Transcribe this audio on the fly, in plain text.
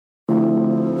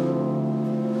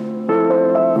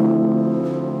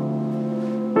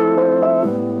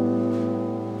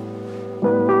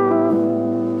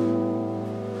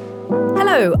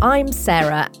Hello, I'm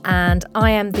Sarah and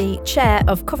I am the Chair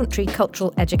of Coventry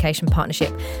Cultural Education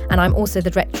Partnership, and I'm also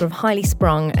the Director of Highly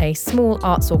Sprung, a small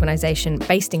arts organisation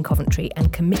based in Coventry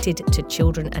and committed to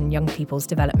children and young people's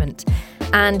development.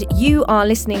 And you are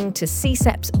listening to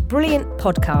CSEP's brilliant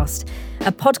podcast,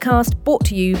 a podcast brought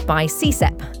to you by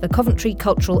CSEP, the Coventry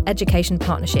Cultural Education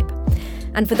Partnership.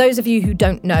 And for those of you who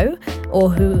don't know, or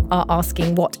who are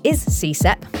asking what is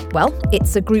CSEP, well,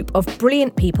 it's a group of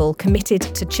brilliant people committed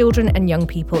to children and young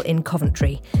people in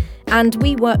Coventry. And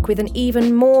we work with an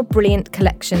even more brilliant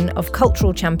collection of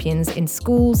cultural champions in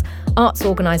schools, arts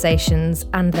organisations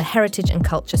and the heritage and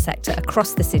culture sector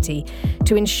across the city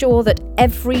to ensure that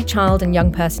every child and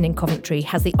young person in Coventry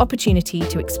has the opportunity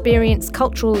to experience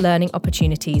cultural learning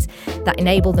opportunities that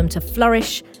enable them to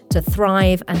flourish, to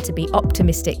thrive and to be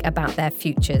optimistic about their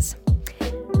futures.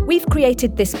 We've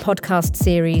created this podcast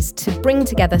series to bring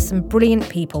together some brilliant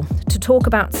people to talk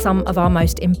about some of our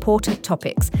most important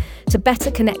topics, to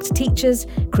better connect teachers,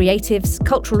 creatives,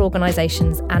 cultural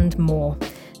organisations and more,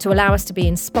 to allow us to be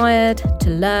inspired, to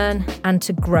learn and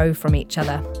to grow from each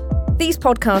other. These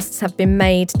podcasts have been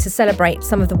made to celebrate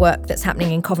some of the work that's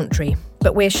happening in Coventry,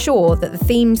 but we're sure that the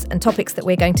themes and topics that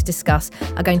we're going to discuss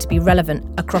are going to be relevant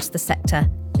across the sector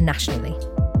nationally.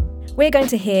 We're going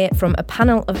to hear from a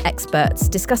panel of experts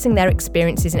discussing their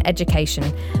experiences in education,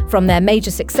 from their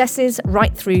major successes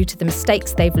right through to the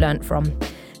mistakes they've learnt from,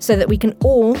 so that we can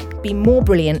all be more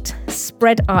brilliant,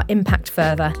 spread our impact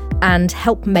further, and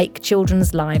help make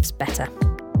children's lives better.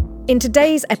 In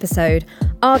today's episode,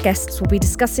 our guests will be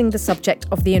discussing the subject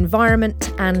of the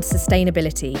environment and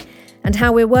sustainability, and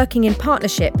how we're working in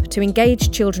partnership to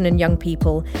engage children and young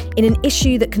people in an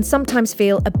issue that can sometimes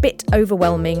feel a bit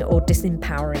overwhelming or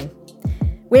disempowering.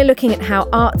 We're looking at how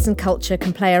arts and culture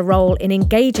can play a role in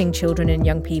engaging children and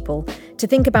young people to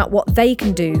think about what they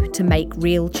can do to make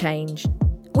real change.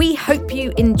 We hope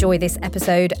you enjoy this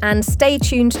episode and stay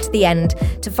tuned to the end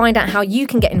to find out how you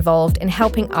can get involved in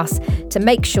helping us to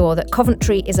make sure that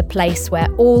Coventry is a place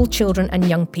where all children and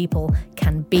young people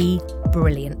can be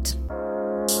brilliant.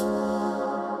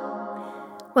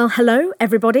 Well, hello,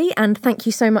 everybody, and thank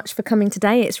you so much for coming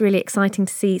today. It's really exciting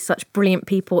to see such brilliant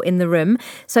people in the room.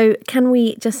 So can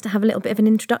we just have a little bit of an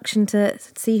introduction to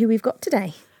see who we've got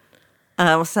today?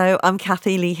 So I'm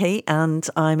Kathi Leahy and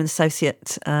I'm an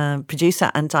associate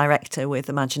producer and director with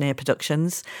Imagineer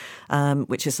Productions,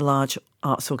 which is a large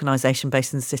arts organisation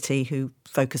based in the city who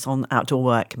focus on outdoor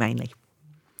work mainly.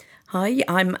 Hi,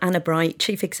 I'm Anna Bright,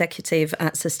 Chief Executive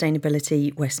at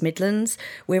Sustainability West Midlands.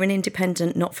 We're an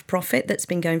independent not-for-profit that's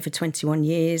been going for 21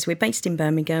 years. We're based in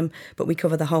Birmingham, but we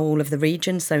cover the whole of the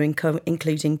region, so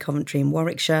including Coventry and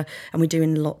Warwickshire, and we're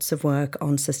doing lots of work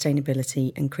on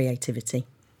sustainability and creativity.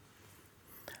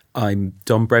 I'm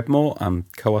Dom Breadmore. I'm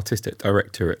co-artistic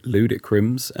director at Ludic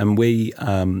Rooms, and we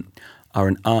are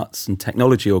an arts and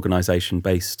technology organisation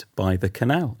based by the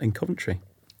Canal in Coventry.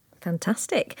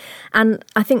 Fantastic. And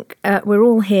I think we're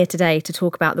all here today to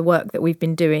talk about the work that we've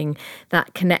been doing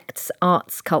that connects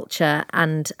arts, culture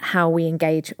and how we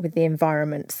engage with the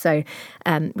environment. So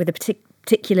with a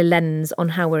particular lens on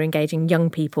how we're engaging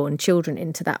young people and children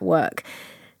into that work.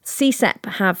 CSEP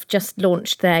have just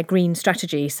launched their green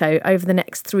strategy. So over the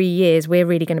next 3 years, we're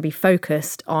really going to be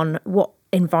focused on what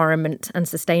environment and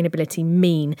sustainability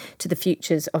mean to the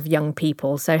futures of young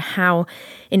people. So how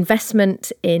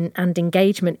investment in and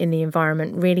engagement in the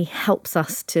environment really helps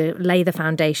us to lay the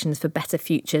foundations for better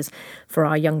futures for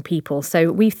our young people.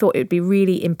 So we thought it would be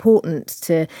really important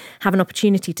to have an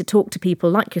opportunity to talk to people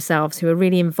like yourselves who are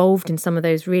really involved in some of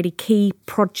those really key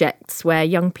projects where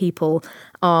young people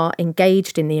are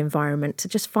engaged in the environment, to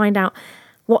just find out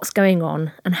what's going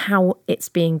on and how it's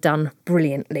being done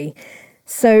brilliantly.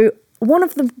 So one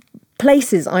of the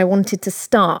places I wanted to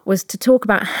start was to talk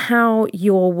about how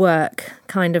your work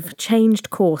kind of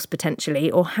changed course potentially,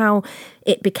 or how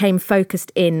it became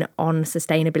focused in on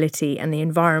sustainability and the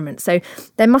environment. So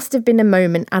there must have been a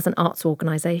moment as an arts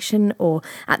organisation or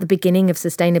at the beginning of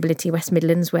Sustainability West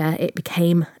Midlands where it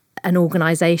became an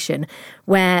organisation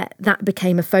where that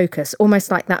became a focus,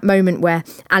 almost like that moment where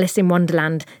Alice in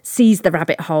Wonderland sees the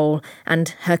rabbit hole and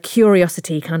her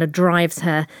curiosity kind of drives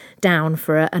her down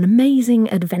for an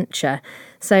amazing adventure.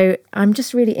 So I'm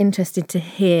just really interested to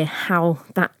hear how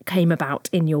that came about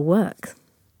in your work.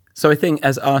 So I think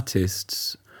as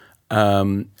artists,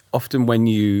 often when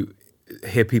you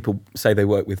hear people say they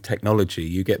work with technology,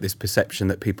 you get this perception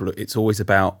that it's always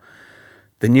about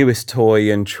the newest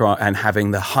toy and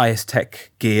having the highest tech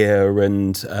gear,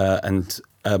 and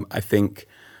I think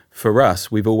for us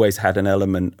we've always had an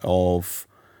element of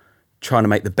trying to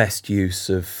make the best use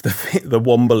of the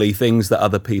wombly things that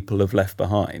other people have left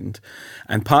behind.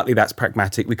 And partly that's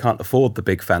pragmatic. We can't afford the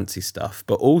big fancy stuff.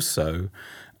 But also,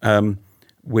 I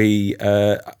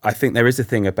think there is a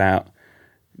thing about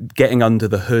getting under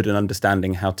the hood and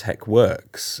understanding how tech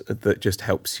works that just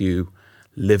helps you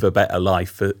live a better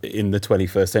life in the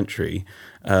 21st century,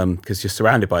 because you're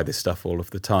surrounded by this stuff all of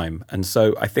the time. And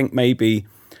so I think maybe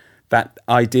that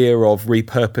idea of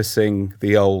repurposing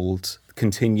the old,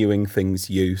 continuing things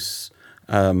use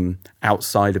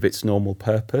outside of its normal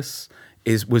purpose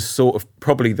was sort of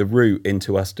probably the route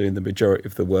into us doing the majority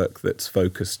of the work that's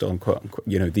focused on, quote unquote,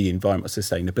 the environmental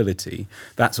sustainability.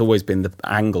 That's always been the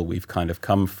angle we've kind of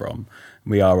come from.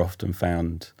 We are often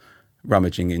found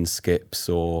rummaging in skips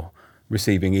or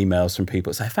receiving emails from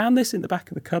people that say, I found this in the back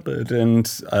of the cupboard. And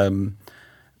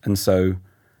so,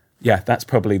 yeah, that's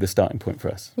probably the starting point for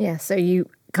us. Yeah, so you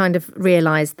kind of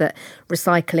realised that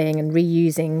recycling and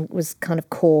reusing was kind of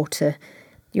core to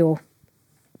your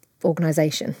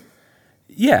organisation.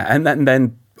 Yeah, and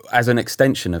then as an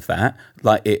extension of that,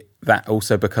 that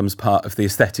also becomes part of the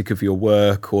aesthetic of your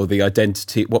work or the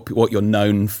identity, what you're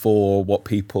known for, what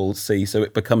people see. So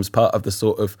it becomes part of the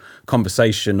sort of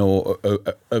conversation or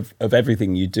of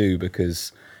everything you do,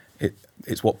 because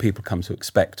it's what people come to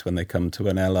expect when they come to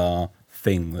an LR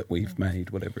thing that we've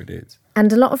made, whatever it is.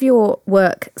 And a lot of your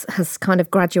work has kind of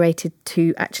graduated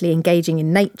to actually engaging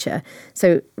in nature.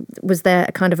 So was there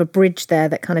a kind of a bridge there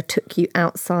that kind of took you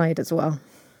outside as well?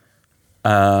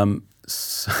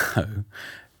 So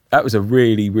that was a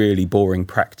really, really boring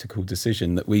practical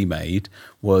decision that we made.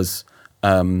 Was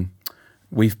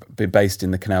we've been based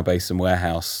in the Canal Basin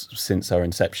warehouse since our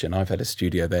inception. I've had a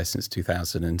studio there since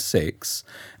 2006.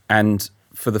 And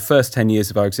for the first 10 years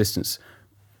of our existence,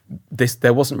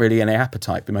 there wasn't really any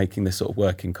appetite for making this sort of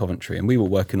work in Coventry, and we were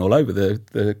working all over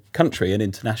the country and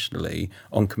internationally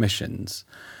on commissions.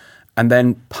 And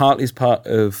then partly as part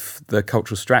of the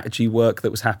cultural strategy work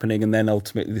that was happening, and then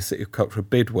ultimately the City of Cultural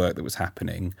bid work that was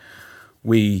happening,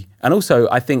 and also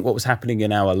I think what was happening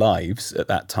in our lives at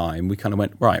that time, we kind of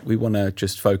went, right, we want to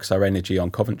just focus our energy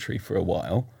on Coventry for a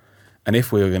while. And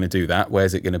if we were going to do that,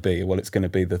 where's it going to be? Well, it's going to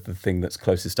be the thing that's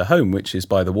closest to home, which is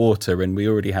by the water. And we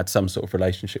already had some sort of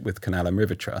relationship with Canal and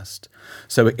River Trust.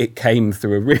 So it came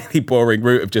through a really boring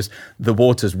route of just the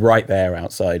water's right there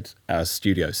outside our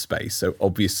studio space. So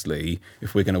obviously,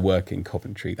 if we're going to work in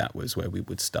Coventry, that was where we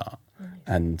would start. Right.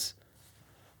 And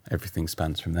everything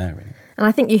spans from there, really. And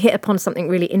I think you hit upon something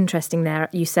really interesting there.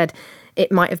 You said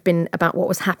it might have been about what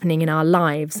was happening in our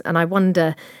lives. And I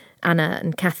wonder, Anna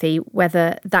and Kathi,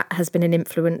 whether that has been an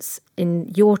influence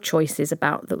in your choices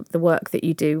about the work that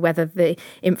you do, whether the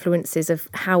influences of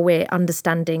how we're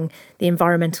understanding the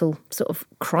environmental sort of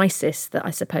crisis that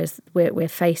I suppose we're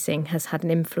facing has had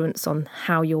an influence on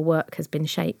how your work has been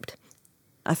shaped.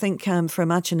 I think for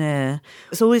Imagineer,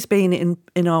 it's always been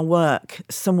in our work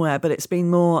somewhere, but it's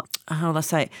been more, how will I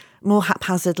say, more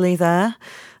haphazardly there.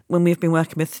 When we've been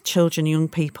working with children, young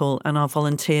people and our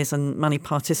volunteers and many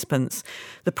participants,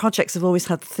 the projects have always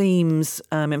had themes,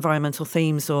 environmental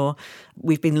themes, or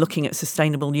we've been looking at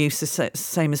sustainable use,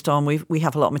 same as Dom. We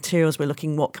have a lot of materials. We're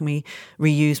looking what can we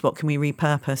reuse, what can we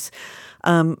repurpose.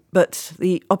 But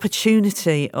the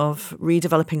opportunity of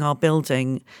redeveloping our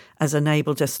building has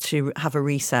enabled us to have a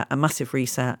reset, a massive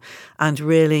reset. And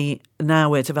really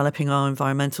now we're developing our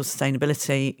environmental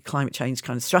sustainability, climate change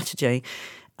kind of strategy,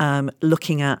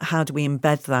 looking at how do we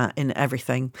embed that in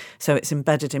everything. So it's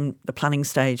embedded in the planning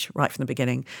stage right from the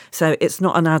beginning. So it's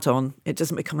not an add-on. It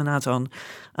doesn't become an add-on.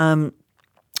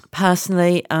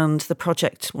 Personally, and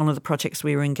one of the projects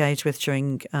we were engaged with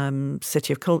during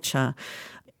City of Culture,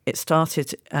 it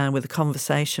started with a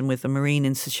conversation with the Marine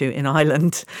Institute in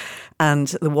Ireland and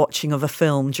the watching of a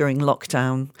film during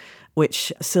lockdown,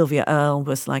 which Sylvia Earle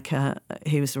was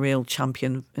he was a real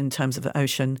champion in terms of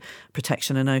ocean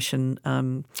protection and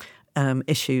ocean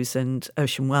issues and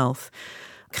ocean wealth.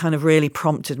 Kind of really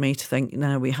prompted me to think,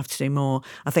 no, we have to do more.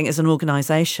 I think as an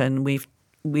organisation,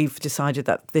 we've decided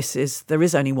that there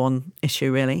is only one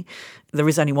issue really. There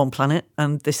is only one planet,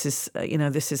 and this is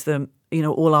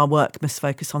all our work must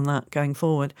focus on that going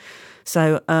forward.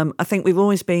 So I think we've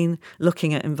always been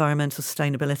looking at environmental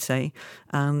sustainability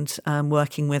and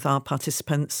working with our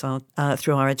participants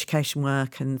through our education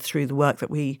work and through the work that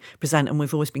we present. And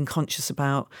we've always been conscious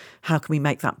about how can we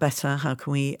make that better? How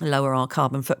can we lower our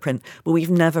carbon footprint? But we've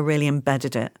never really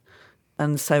embedded it.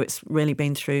 And so it's really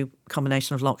been through a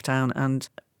combination of lockdown and,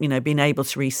 being able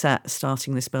to reset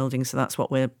starting this building. So that's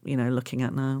what we're, looking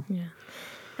at now. Yeah.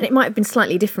 And it might have been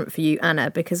slightly different for you, Anna,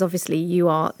 because obviously you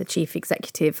are the chief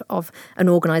executive of an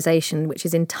organisation which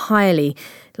is entirely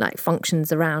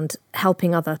functions around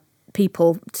helping other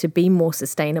people to be more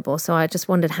sustainable. So I just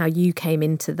wondered how you came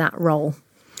into that role.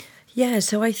 Yeah,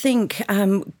 so I think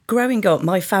growing up,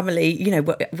 my family,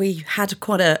 we had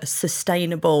quite a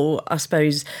sustainable, I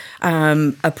suppose,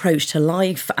 approach to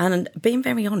life. And being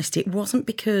very honest, it wasn't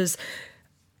because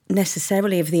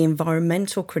necessarily of the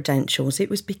environmental credentials. It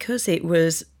was because it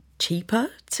was cheaper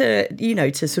to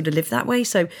sort of live that way.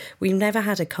 So we never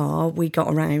had a car. We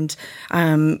got around,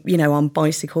 on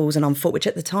bicycles and on foot, which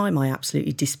at the time I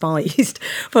absolutely despised.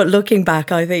 But looking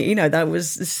back, I think, that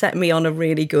was set me on a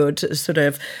really good sort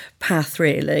of path,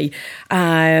 really.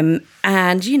 And,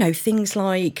 things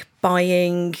like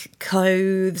buying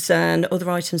clothes and other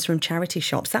items from charity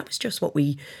shops, that was just what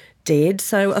we did.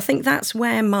 So I think that's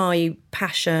where my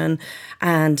passion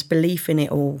and belief in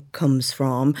it all comes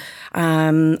from.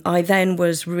 I then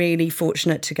was really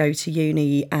fortunate to go to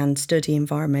uni and study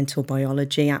environmental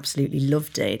biology, absolutely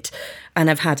loved it, and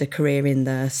I've had a career in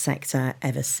the sector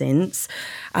ever since.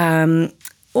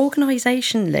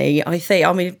 Organisationally,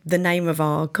 the name of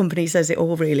our company says it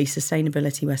all really,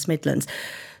 Sustainability West Midlands.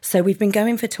 So we've been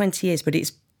going for 20 years, but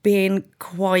it's been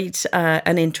quite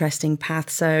an interesting path.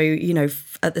 So,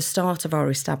 at the start of our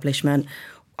establishment,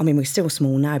 we're still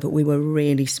small now, but we were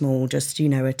really small, just,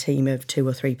 a team of 2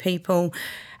 or 3 people.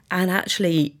 And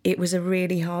actually, it was a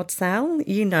really hard sell.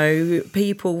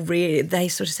 People really, they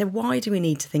sort of said, why do we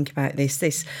need to think about this?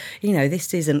 This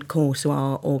isn't core to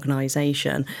our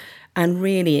organisation. And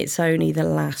really, it's only the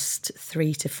last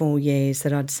 3 to 4 years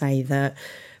that I'd say that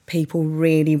people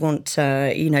really want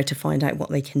to find out what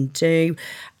they can do.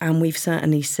 And we've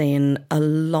certainly seen a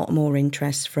lot more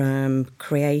interest from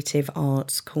creative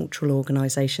arts, cultural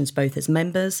organisations, both as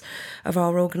members of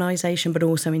our organisation, but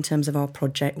also in terms of our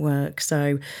project work.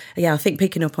 So, yeah, I think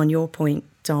picking up on your point,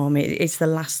 Dom, it's the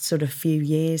last sort of few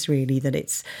years, really, that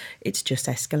it's just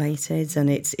escalated, and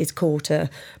it's core to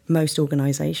most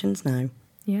organisations now.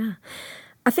 Yeah.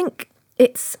 I think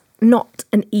it's not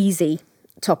an easy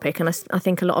topic, and I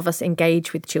think a lot of us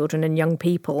engage with children and young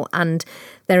people, and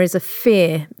there is a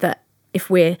fear that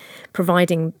if we're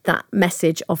providing that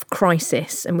message of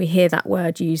crisis, and we hear that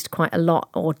word used quite a lot,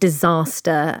 or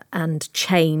disaster and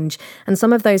change, and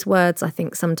some of those words I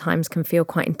think sometimes can feel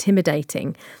quite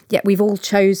intimidating, yet we've all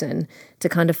chosen to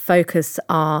kind of focus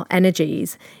our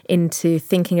energies into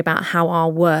thinking about how our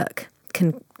work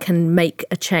can make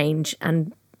a change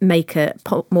and make a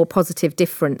more positive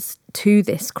difference to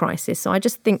this crisis. So I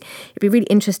just think it'd be really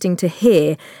interesting to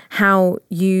hear how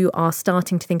you are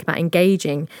starting to think about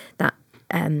engaging that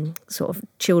sort of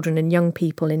children and young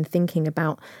people in thinking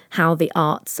about how the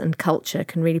arts and culture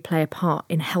can really play a part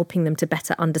in helping them to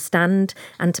better understand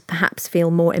and to perhaps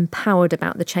feel more empowered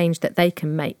about the change that they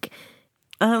can make.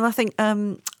 I think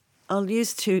I'll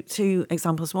use two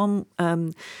examples. One,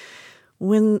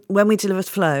 when we delivered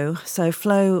FLOW, so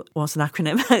FLOW was an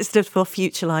acronym, it stood for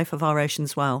Future Life of Our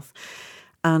Oceans Wealth.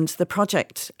 And the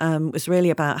project was really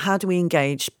about how do we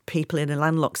engage people in a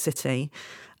landlocked city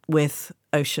with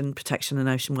ocean protection and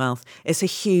ocean wealth. It's a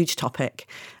huge topic.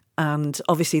 And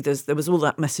obviously there was all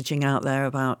that messaging out there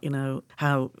about,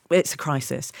 how it's a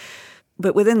crisis.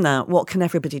 But within that, what can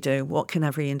everybody do? What can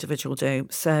every individual do?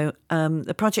 So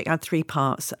the project had 3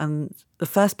 parts. And the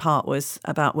first part was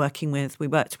about we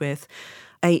worked with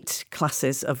 8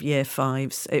 classes of year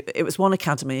 5s. It was one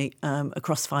academy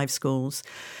across 5 schools.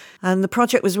 And the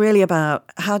project was really about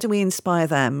how do we inspire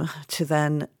them to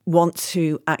then want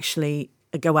to actually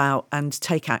go out and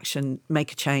take action,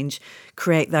 make a change,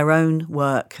 create their own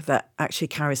work that actually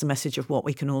carries a message of what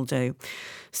we can all do.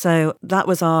 So that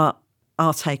was our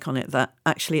take on it, that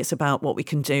actually it's about what we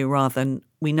can do rather than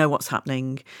we know what's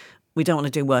happening. We don't want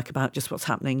to do work about just what's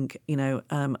happening.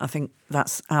 I think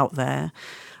that's out there.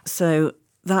 So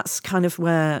that's kind of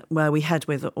where we head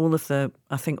with all of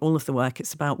the work.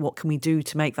 It's about what can we do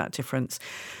to make that difference.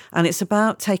 And it's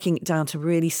about taking it down to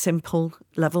really simple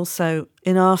levels. So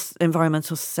in our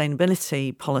environmental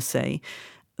sustainability policy,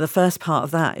 the first part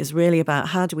of that is really about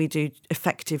how do we do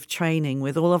effective training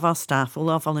with all of our staff,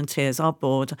 all our volunteers, our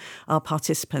board, our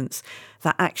participants,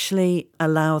 that actually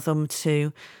allow them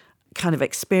to kind of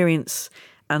experience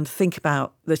and think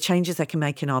about the changes they can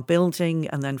make in our building,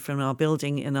 and then from our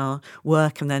building in our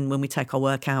work, and then when we take our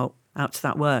work out to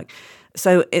that work.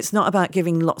 So it's not about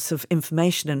giving lots of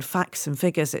information and facts and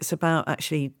figures. It's about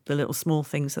actually the little small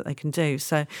things that they can do.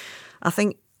 So I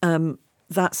think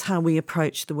that's how we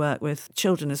approach the work with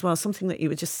children as well. Something that you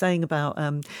were just saying about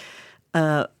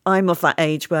I'm of that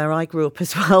age where I grew up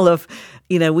as well of,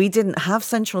 we didn't have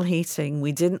central heating,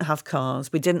 we didn't have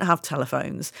cars, we didn't have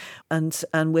telephones. And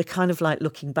we're kind of like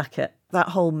looking back at that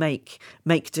whole make,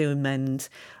 do and mend,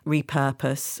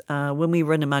 repurpose. When we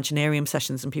run Imaginarium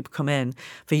sessions and people come in,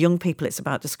 for young people, it's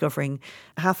about discovering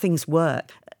how things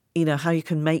work, how you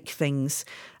can make things.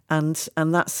 And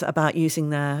that's about using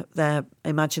their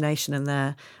imagination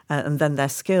and then their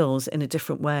skills in a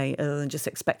different way, other than just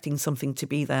expecting something to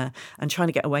be there and trying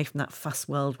to get away from that fast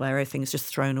world where everything is just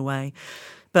thrown away.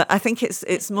 But I think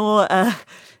it's more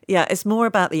it's more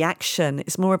about the action.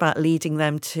 It's more about leading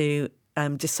them to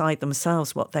decide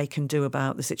themselves what they can do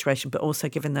about the situation, but also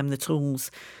giving them the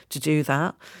tools to do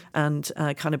that, and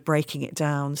kind of breaking it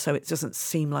down so it doesn't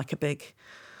seem like a big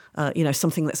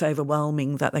something that's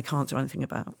overwhelming that they can't do anything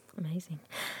about. Amazing.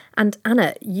 And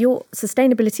Anna, your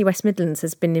Sustainability West Midlands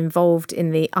has been involved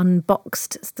in the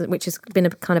Unboxed, which has been a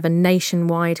kind of a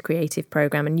nationwide creative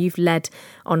programme, and you've led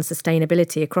on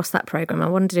sustainability across that programme. I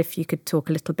wondered if you could talk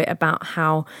a little bit about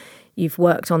how you've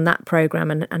worked on that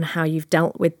programme and how you've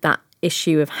dealt with that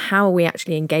issue of how are we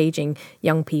actually engaging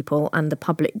young people and the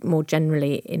public more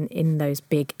generally in those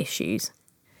big issues.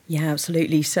 Yeah,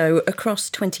 absolutely. So across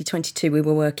 2022, we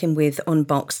were working with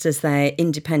Unboxed as their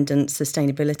independent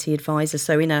sustainability advisor,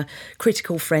 so in a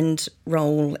critical friend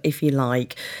role, if you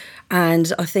like.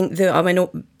 And I think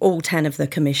all 10 of the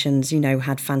commissions,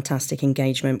 had fantastic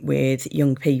engagement with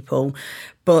young people.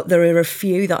 But there are a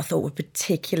few that I thought were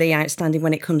particularly outstanding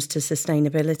when it comes to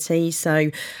sustainability.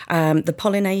 So the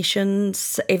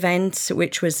Pollinations event,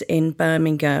 which was in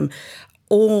Birmingham,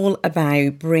 all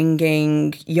about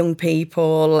bringing young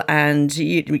people and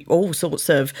all sorts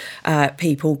of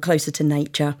people closer to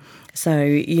nature.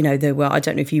 So, there were, I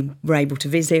don't know if you were able to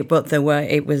visit, but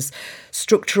it was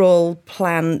structural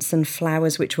plants and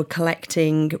flowers which were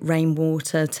collecting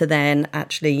rainwater to then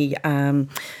actually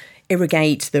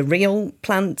irrigate the real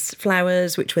plants,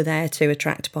 flowers, which were there to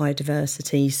attract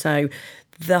biodiversity. So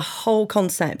the whole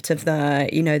concept of the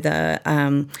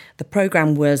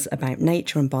programme was about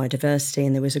nature and biodiversity,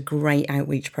 and there was a great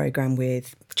outreach programme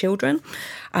with children.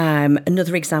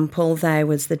 Another example there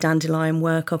was the dandelion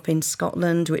work up in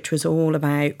Scotland, which was all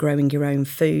about growing your own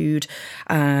food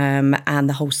and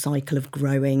the whole cycle of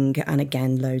growing, and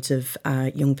again loads of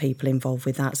young people involved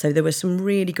with that. So there were some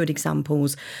really good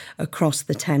examples across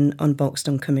the 10 Unboxed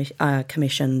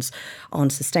commissions on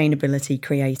sustainability,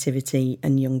 creativity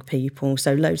and young people.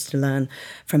 So loads to learn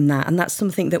from that, and that's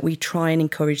something that we try and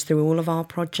encourage through all of our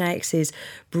projects, is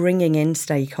bringing in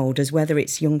stakeholders, whether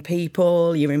it's young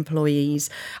people, your employees,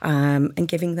 and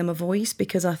giving them a voice,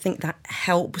 because I think that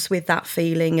helps with that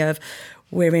feeling of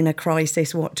we're in a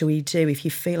crisis, what do we do? If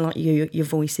you feel like your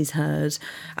voice is heard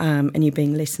and you're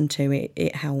being listened to,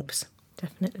 it helps.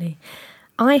 Definitely.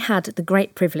 I had the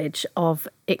great privilege of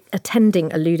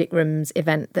attending a Ludic Rooms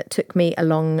event that took me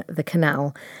along the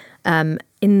canal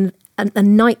in a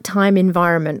nighttime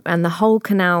environment, and the whole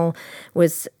canal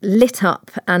was lit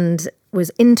up and was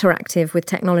interactive with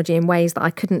technology in ways that I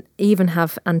couldn't even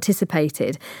have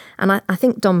anticipated. And I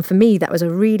think, Dom, for me, that was a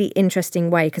really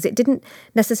interesting way, because it didn't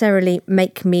necessarily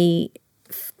make me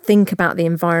think about the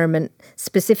environment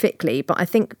specifically, but I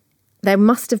think there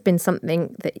must have been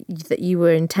something that you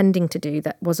were intending to do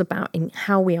that was about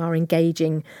how we are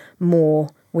engaging more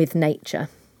with nature.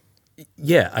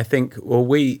 Yeah, I think,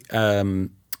 we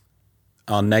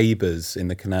are neighbours in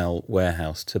the canal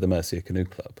warehouse to the Mercia Canoe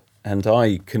Club. And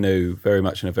I canoe very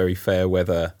much in a very fair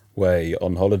weather way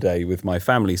on holiday with my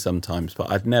family sometimes, but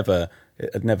it had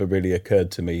never really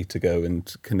occurred to me to go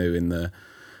and canoe in the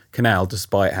canal,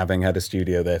 despite having had a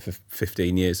studio there for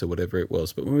 15 years or whatever it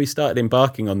was. But when we started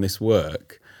embarking on this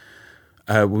work,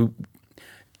 when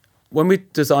we're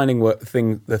designing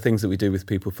the things that we do with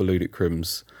people for Ludic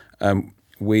Rooms,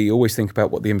 we always think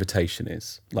about what the invitation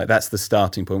is. Like, that's the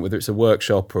starting point, whether it's a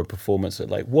workshop or a performance.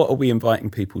 Like, what are we inviting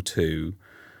people to?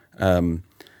 If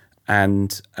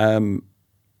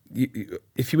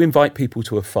you invite people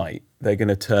to a fight, they're going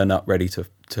to turn up ready to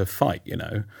fight,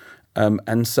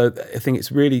 and so I think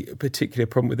it's really a particular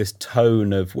problem with this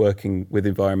tone of working with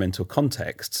environmental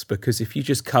contexts, because if you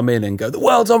just come in and go, the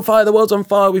world's on fire,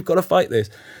 we've got to fight this,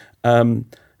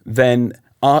 then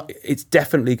it's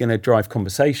definitely going to drive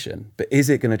conversation, but is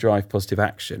it going to drive positive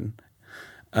action?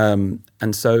 And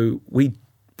so we,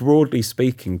 broadly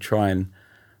speaking, try and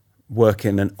work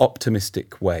in an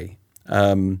optimistic way,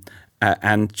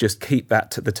 and just keep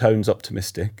the tones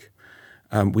optimistic.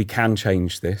 We can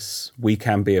change this. We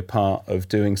can be a part of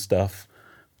doing stuff,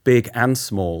 big and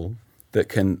small, that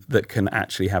can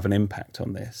actually have an impact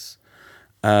on this.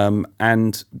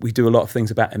 And we do a lot of things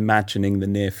about imagining the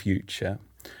near future.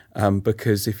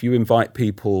 Because if you invite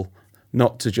people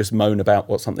not to just moan about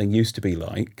what something used to be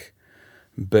like,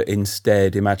 but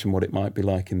instead imagine what it might be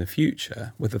like in the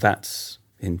future, whether that's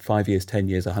in 5 years, 10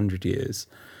 years, 100 years,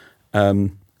 I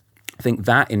think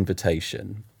that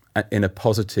invitation in a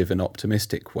positive and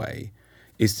optimistic way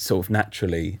is sort of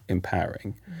naturally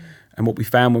empowering. And what we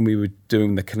found when we were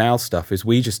doing the canal stuff is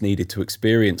we just needed to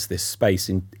experience this space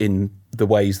in the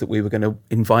ways that we were going to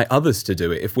invite others to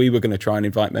do it. If we were going to try and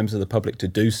invite members of the public to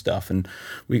do stuff, and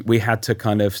we had to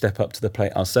kind of step up to the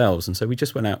plate ourselves. And so we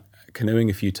just went out canoeing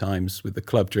a few times with the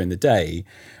club during the day,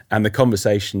 and the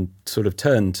conversation sort of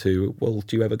turned to, well,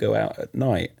 do you ever go out at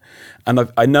night? And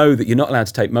I know that you're not allowed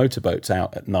to take motorboats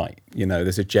out at night. You know,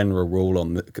 there's a general rule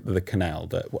on the canal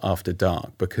that after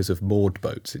dark, because of moored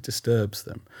boats, it disturbs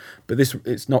them. But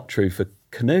it's not true for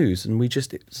canoes. And we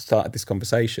just started this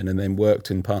conversation and then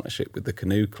worked in partnership with the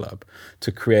canoe club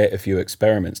to create a few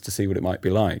experiments to see what it might be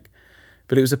like.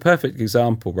 But it was a perfect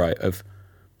example, right, of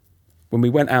when we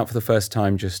went out for the first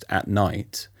time just at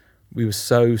night, we were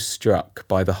so struck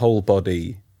by the whole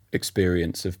body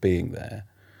experience of being there,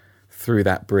 through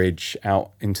that bridge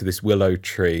out into this willow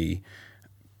tree,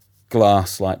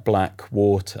 glass like black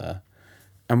water.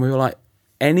 And we were like,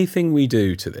 anything we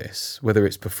do to this, whether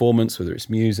it's performance, whether it's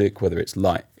music, whether it's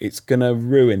light, it's going to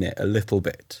ruin it a little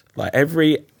bit. Like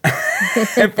everything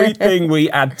we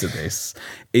add to this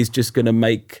is just going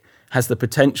to has the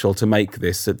potential to make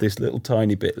this little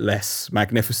tiny bit less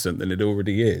magnificent than it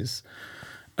already is.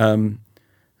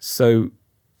 So,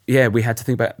 yeah, we had to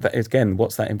think about that again.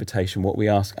 What's that invitation? What we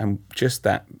ask, and just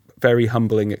that very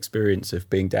humbling experience of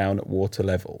being down at water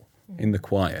level in the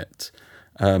quiet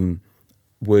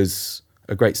was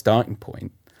a great starting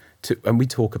point. And we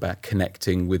talk about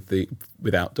connecting with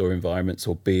outdoor environments,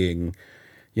 or being,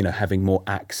 having more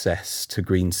access to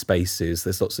green spaces.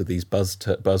 There's lots of these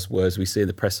buzzwords we see in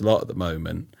the press a lot at the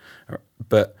moment.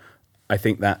 But I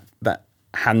think that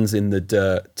hands in the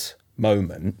dirt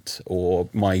moment, or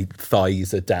my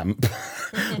thighs are damp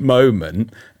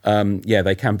moment,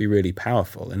 they can be really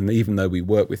powerful. And even though we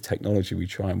work with technology, we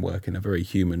try and work in a very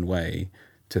human way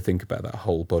to think about that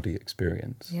whole body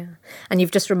experience. Yeah. And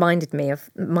you've just reminded me of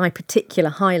my particular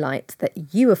highlight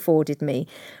that you afforded me,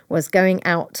 was going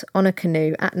out on a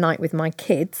canoe at night with my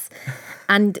kids,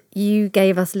 and you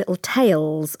gave us little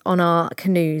tails on our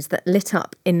canoes that lit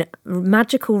up in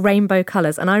magical rainbow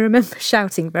colours. And I remember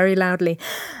shouting very loudly,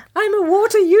 "I'm a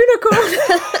water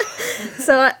unicorn!"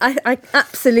 So I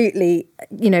absolutely,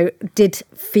 did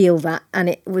feel that, and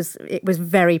it was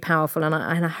very powerful. And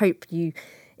I hope you,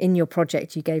 in your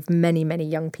project, you gave many, many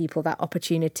young people that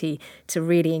opportunity to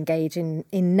really engage in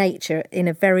nature in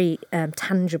a very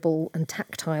tangible and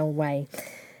tactile way.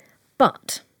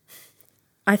 But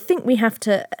I think we have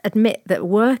to admit that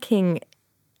working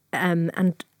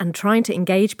and trying to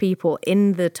engage people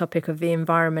in the topic of the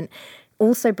environment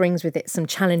also brings with it some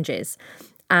challenges.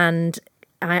 And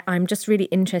I'm just really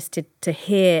interested to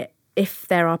hear if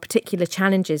there are particular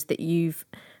challenges that you've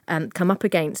come up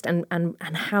against, and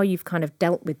how you've kind of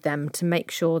dealt with them to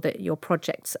make sure that your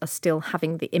projects are still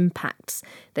having the impacts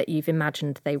that you've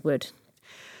imagined they would.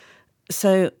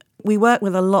 So we work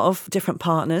with a lot of different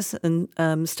partners and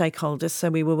stakeholders. So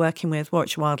we were working with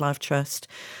Warwickshire Wildlife Trust,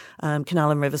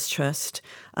 Canal and Rivers Trust,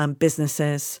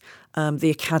 businesses, the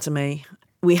Academy.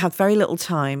 We had very little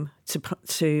time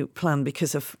to plan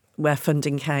because of where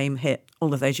funding hit,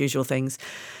 all of those usual things.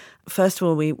 First of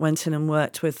all, we went in and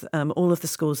worked with all of the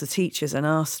schools, the teachers, and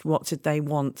asked what did they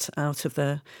want out of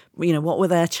what were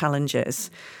their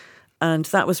challenges. And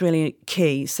that was really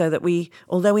key, so that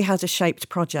although we had a shaped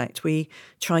project, we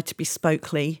tried to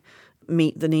bespokely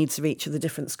meet the needs of each of the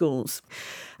different schools.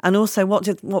 And also,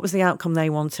 what was the outcome they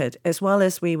wanted, as well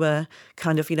as we were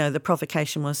kind of, the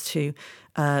provocation was to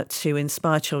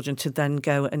inspire children to then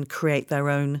go and create their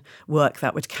own work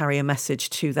that would carry a message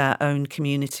to their own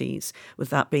communities. Would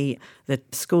that be the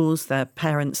schools, their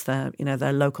parents, their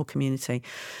local community?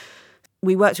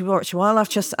 We worked with Warwickshire Wildlife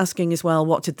Trust, asking as well,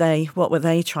 what were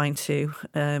they trying to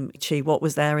achieve? What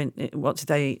was their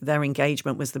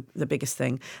engagement was the biggest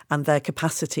thing, and their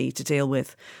capacity to deal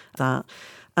with that.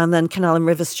 And then Canal and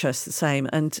Rivers Trust, the same,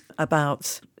 and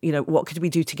about, what could we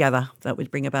do together that would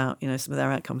bring about, some of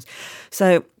their outcomes.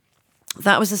 So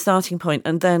that was the starting point.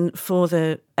 And then for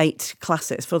the 8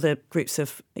 classes, for the groups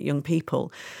of young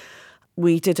people,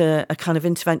 we did a kind of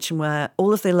intervention where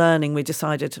all of the learning we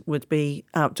decided would be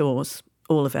outdoors,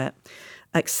 all of it,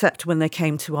 except when they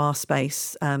came to our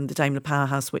space, the Daimler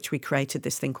Powerhouse, which we created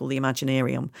this thing called the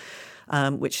Imaginarium,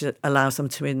 which allows them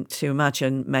to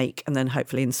imagine, make, and then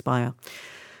hopefully inspire.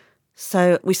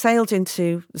 So we sailed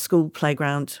into the school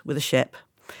playground with a ship,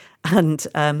 And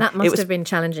that must have been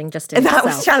challenging just in that itself.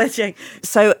 was challenging.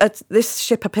 So this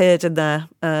ship appeared in their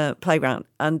playground,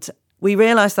 and we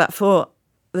realised that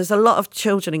there's a lot of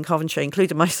children in Coventry,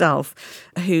 including myself,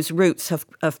 whose roots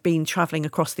have been travelling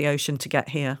across the ocean to get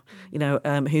here,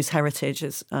 whose heritage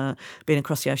has been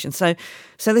across the ocean. So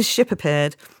this ship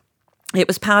appeared. It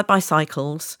was powered by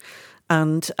cycles,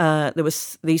 and there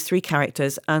was these 3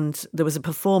 characters, and there was a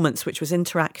performance which was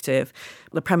interactive.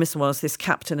 The premise was this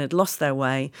captain had lost their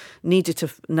way, needed to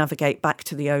navigate back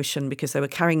to the ocean because they were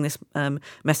carrying this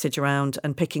message around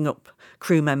and picking up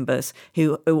crew members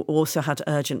who also had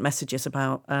urgent messages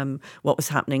about what was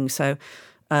happening. So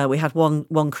we had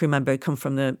one crew member come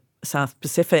from the South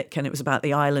Pacific, and it was about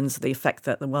the islands, the effect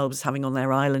that the world was having on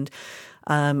their island.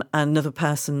 Another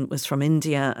person was from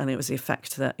India, and it was the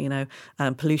effect that,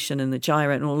 pollution and the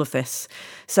gyre and all of this.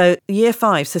 So Year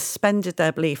 5 suspended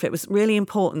their belief. It was really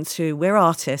important we're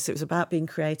artists. It was about being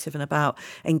creative and about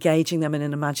engaging them in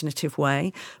an imaginative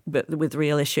way, but with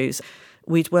real issues.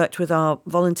 We'd worked with our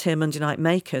volunteer Monday night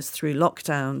makers through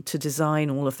lockdown to design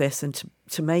all of this and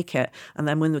to make it. And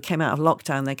then when we came out of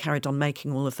lockdown, they carried on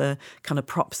making all of the kind of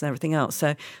props and everything else.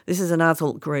 So this is an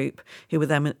adult group who were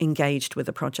then engaged with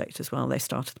the project as well. They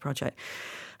started the project.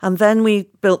 And then we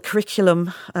built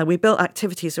curriculum. We built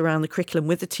activities around the curriculum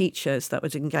with the teachers that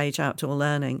would engage outdoor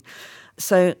learning.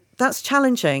 So that's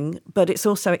challenging, but it's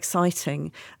also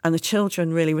exciting. And the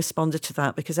children really responded to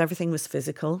that because everything was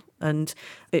physical, and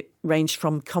it ranged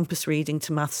from compass reading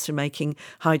to maths to making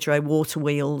hydro water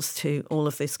wheels to all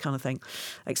of this kind of thing,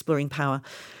 exploring power.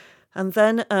 And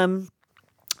then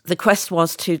the quest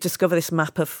was to discover this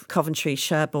map of Coventry,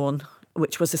 Sherborne,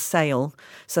 which was a sail.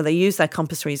 So they used their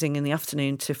compass reading in the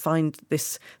afternoon to find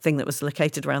this thing that was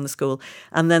located around the school.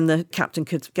 And then the captain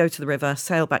could go to the river,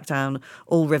 sail back down,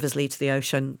 all rivers lead to the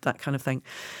ocean, that kind of thing.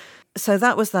 So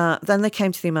that was that. Then they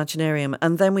came to the Imaginarium.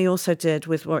 And then we also did,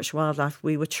 with Warwickshire Wildlife,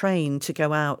 we were trained to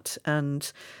go out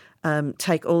and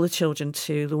take all the children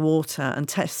to the water and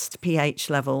test pH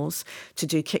levels, to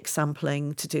do kick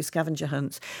sampling, to do scavenger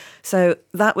hunts. So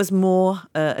that was more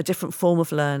a different form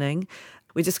of learning.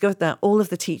 We discovered that all of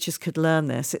the teachers could learn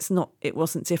this. It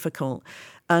wasn't difficult.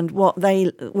 And what they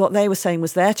were saying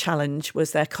was their challenge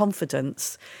was their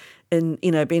confidence in,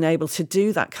 being able to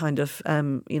do that kind of,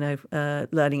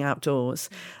 learning outdoors.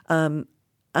 And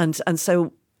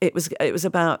so it was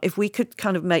about, if we could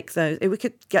kind of if we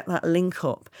could get that link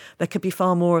up, there could be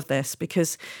far more of this,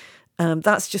 because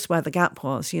that's just where the gap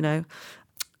was,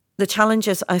 The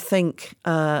challenges, I think,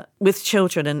 with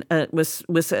children there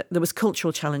was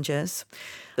cultural challenges.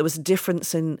 There was a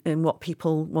difference in what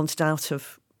people wanted out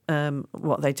of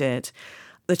what they did.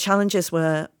 The challenges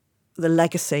were the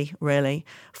legacy, really,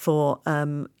 for,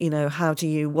 how do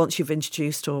you, once you've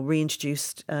introduced or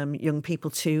reintroduced young people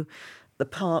to the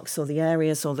parks or the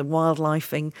areas or the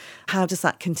wildlifing, how does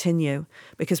that continue?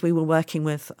 Because we were working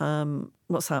with,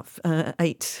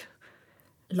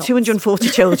 240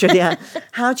 children, yeah.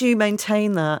 How do you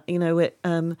maintain that?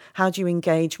 How do you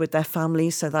engage with their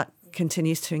families so that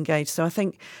continues to engage? So I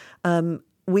think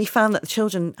we found that the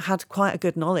children had quite a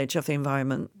good knowledge of the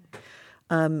environment.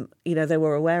 They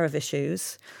were aware of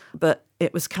issues, but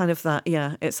it was kind of that,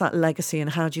 it's that legacy, and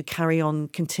how do you carry on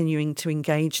continuing to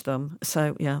engage them?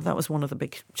 So, that was one of the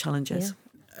big challenges. Yeah.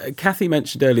 Kathi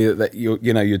mentioned earlier that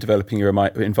you're developing your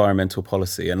environmental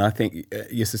policy, and I think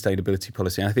your sustainability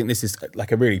policy. And I think this is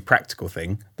like a really practical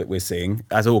thing that we're seeing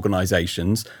as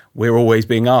organisations. We're always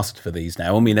being asked for these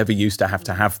now, and we never used to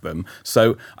have them.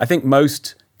 So I think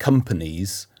most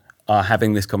companies are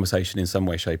having this conversation in some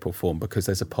way, shape, or form because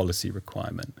there's a policy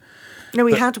requirement. No,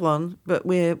 we had one, but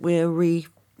we're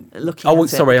re-looking. Oh, at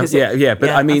sorry, it yeah. But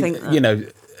I mean, think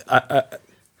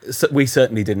we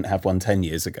certainly didn't have one 10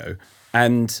 years ago.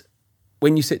 And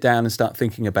when you sit down and start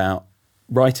thinking about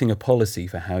writing a policy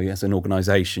for how, as an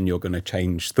organisation, you're going to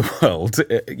change the world,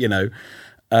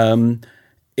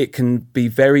 it can be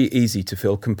very easy to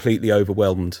feel completely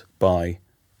overwhelmed by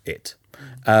it.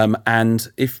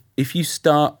 And if you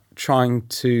start trying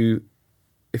to,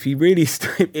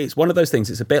 it's one of those things.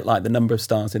 It's a bit like the number of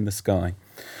stars in the sky.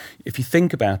 If you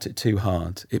think about it too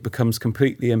hard, it becomes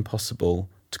completely impossible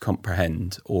to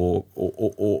comprehend or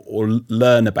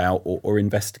learn about or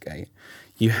investigate.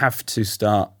 You have to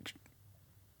start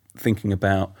thinking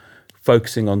about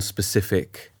focusing on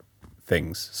specific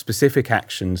things, specific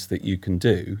actions that you can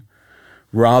do,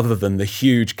 rather than the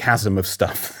huge chasm of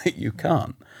stuff that you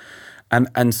can't.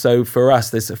 And so for us,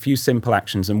 there's a few simple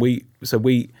actions, and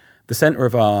the centre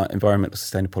of our environmental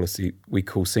sustainability policy we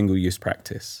call single-use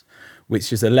practice,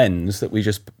 which is a lens that we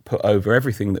just put over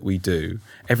everything that we do,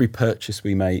 every purchase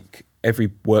we make,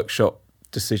 every workshop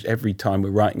decision, every time we're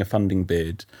writing a funding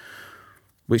bid,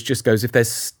 which just goes, if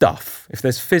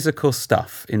there's physical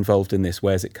stuff involved in this,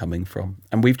 where's it coming from?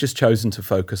 And we've just chosen to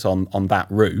focus on that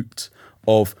route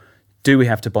of, do we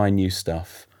have to buy new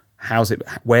stuff?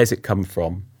 Where's it come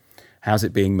from? How's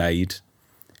it being made?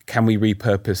 Can we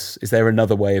repurpose? Is there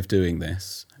another way of doing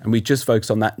this? And we just focus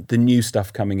on that, the new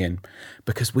stuff coming in,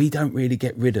 because we don't really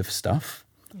get rid of stuff.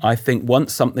 I think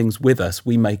once something's with us,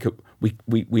 we make a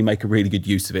really good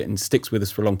use of it and sticks with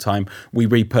us for a long time. We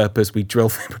repurpose, we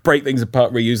drill, break things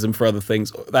apart, reuse them for other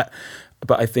things. But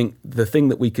I think the thing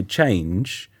that we could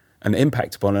change and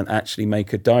impact upon and actually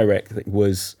make a direct thing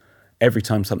was every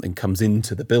time something comes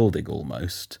into the building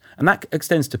almost. And that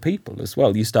extends to people as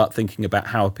well. You start thinking about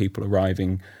how are people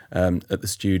arriving at the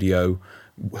studio?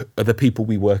 Are the people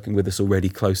we working with us already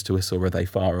close to us, or are they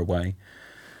far away?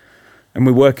 And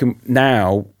we're working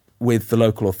now with the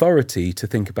local authority to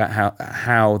think about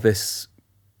how this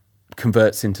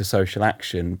converts into social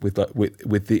action with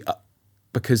the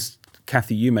because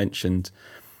Kathi, you mentioned,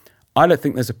 I don't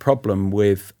think there's a problem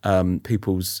with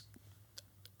people's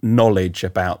knowledge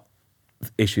about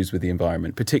issues with the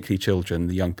environment, particularly children,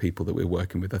 the young people that we're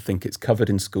working with. I think it's covered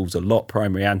in schools a lot,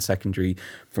 primary and secondary,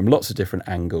 from lots of different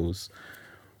angles.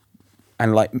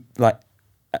 And like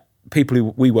people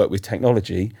who we work with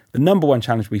technology, the number one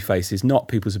challenge we face is not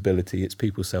people's ability, it's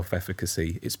people's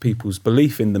self-efficacy. It's people's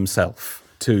belief in themselves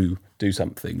to do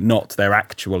something, not their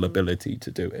actual ability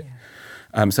to do it.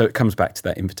 Yeah. So it comes back to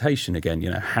that invitation again,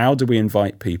 how do we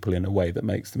invite people in a way that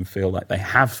makes them feel like they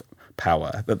have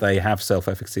power, that they have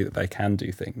self-efficacy, that they can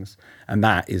do things? And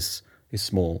that is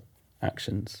small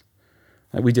actions.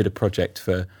 We did a project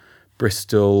for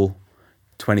Bristol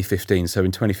 2015. So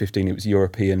in 2015, it was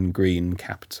European Green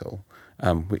Capital,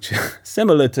 which is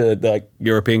similar to the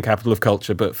European Capital of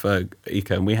Culture, but for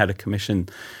eco. And we had a commission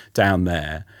down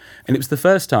there. And it was the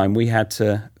first time we had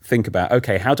to think about,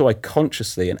 okay, how do I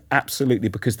consciously and absolutely,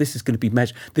 because this is going to be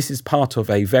measured, this is part of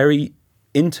a very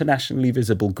internationally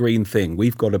visible green thing.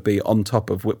 We've got to be on top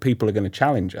of what people are going to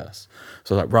challenge us.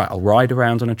 So right, I'll ride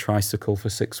around on a tricycle for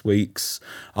 6 weeks.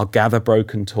 I'll gather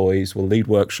broken toys. We'll lead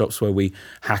workshops where we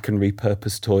hack and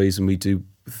repurpose toys, and we do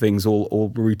things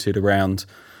all rooted around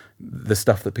the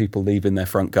stuff that people leave in their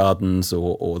front gardens,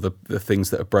 or the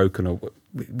things that are broken, or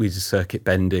we do circuit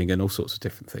bending and all sorts of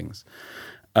different things.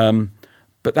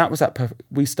 But that was that perfect.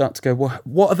 We start to go, well,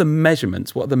 what are the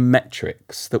measurements? What are the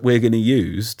metrics that we're going to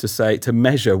use to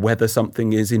measure whether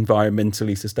something is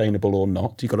environmentally sustainable or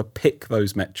not? You've got to pick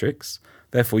those metrics.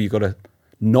 Therefore, you've got to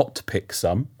not pick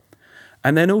some.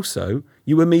 And then also,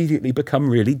 you immediately become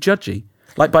really judgy.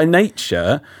 Like by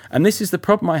nature, and this is the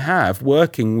problem I have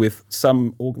working with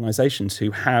some organisations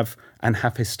who have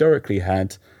historically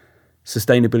had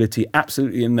sustainability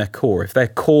absolutely in their core, if they're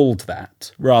called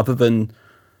that, rather than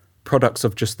products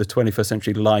of just the 21st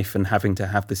century life and having to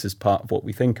have this as part of what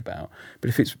we think about. But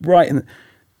if it's right,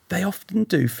 they often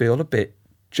do feel a bit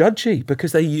judgy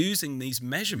because they're using these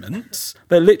measurements.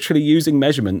 They're literally using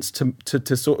measurements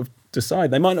to sort of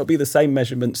decide. They might not be the same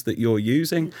measurements that you're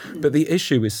using, but the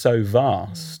issue is so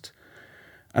vast.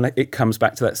 And it comes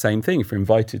back to that same thing. If you're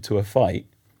invited to a fight,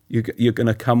 you're going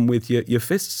to come with your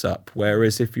fists up.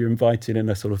 Whereas if you're invited in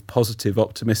a sort of positive,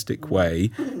 optimistic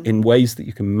way, in ways that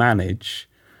you can manage,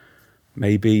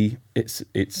 maybe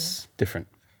it's different.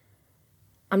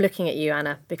 I'm looking at you,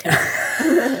 Anna,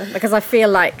 because I feel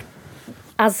like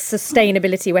as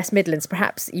Sustainability West Midlands,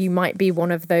 perhaps you might be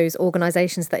one of those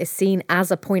organisations that is seen as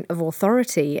a point of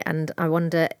authority. And I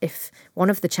wonder if one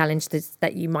of the challenges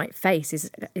that you might face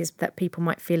is that people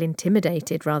might feel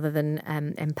intimidated rather than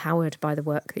empowered by the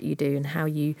work that you do, and how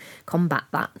you combat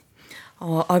that.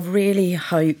 Oh, I really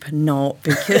hope not,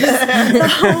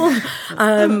 because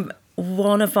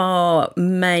one of our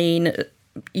main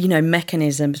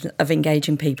mechanisms of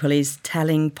engaging people is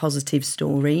telling positive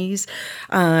stories.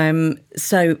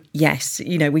 So yes,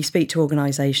 we speak to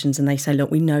organisations and they say, look,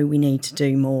 we know we need to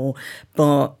do more,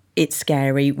 but it's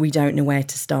scary. We don't know where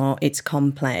to start. It's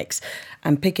complex.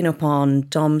 And picking up on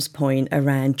Dom's point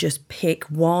around just pick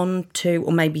 1, 2,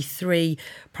 or maybe 3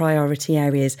 priority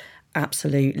areas.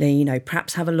 Absolutely.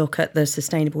 Perhaps have a look at the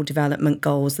Sustainable Development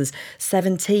Goals. There's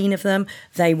 17 of them.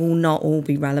 They will not all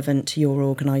be relevant to your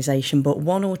organisation, but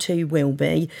 1 or 2 will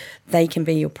be. They can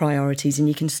be your priorities, and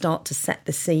you can start to set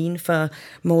the scene for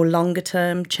more longer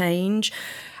term change.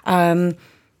 And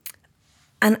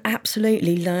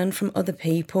absolutely learn from other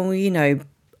people.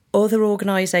 other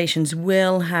organisations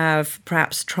will have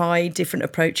perhaps tried different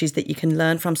approaches that you can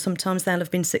learn from. Sometimes they'll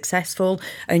have been successful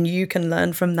and you can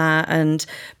learn from that and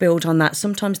build on that.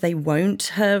 Sometimes they won't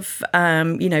have,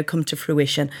 come to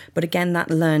fruition. But again, that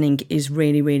learning is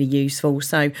really, really useful.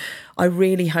 So I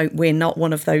really hope we're not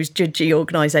one of those judgy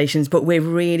organisations, but we're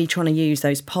really trying to use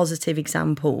those positive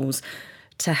examples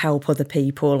to help other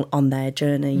people on their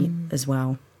journey as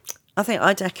well. I think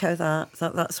I'd echo that.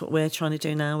 That's what we're trying to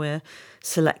do now. We're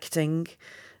selecting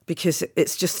because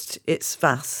it's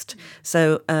vast.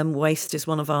 So waste is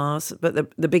one of ours, but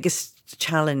the biggest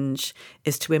challenge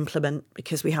is to implement,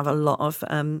 because we have a lot of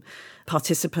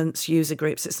participants, user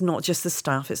groups. It's not just the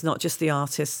staff, it's not just the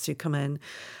artists who come in.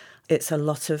 It's a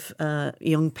lot of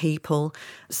young people.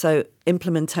 So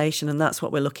implementation, and that's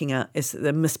what we're looking at, is that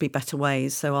there must be better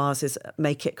ways. So ours is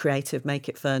make it creative, make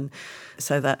it fun,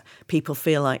 so that people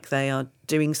feel like they are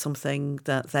doing something,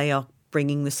 that they are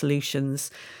bringing the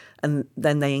solutions, and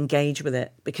then they engage with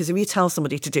it. Because if you tell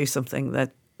somebody to do something,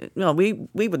 that we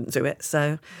wouldn't do it.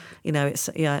 So,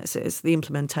 it's the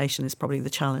implementation is probably the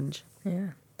challenge. Yeah.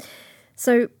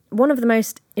 So one of the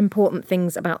most important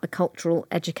things about the Cultural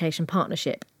Education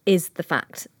Partnership is the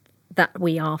fact that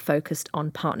we are focused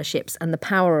on partnerships and the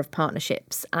power of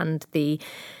partnerships and the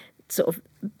sort of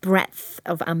breadth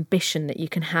of ambition that you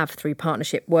can have through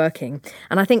partnership working.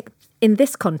 And I think in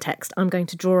this context, I'm going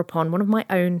to draw upon one of my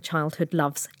own childhood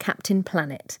loves, Captain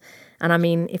Planet. And I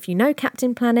mean, if you know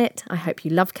Captain Planet, I hope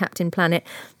you love Captain Planet.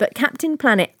 But Captain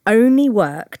Planet only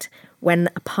worked when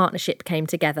a partnership came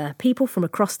together. People from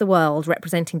across the world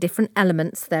representing different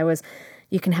elements. There was,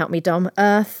 you can help me, Dom,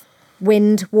 earth,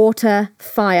 wind, water,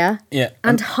 fire,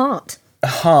 and heart. A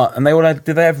heart. And they all did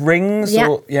they have rings? Yeah.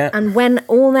 Or, yeah. And when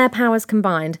all their powers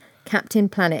combined, Captain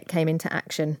Planet came into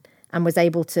action and was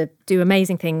able to do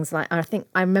amazing things. Like, I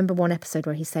remember one episode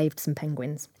where he saved some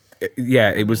penguins.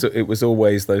 Yeah, it was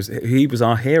always those. He was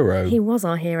our hero. He was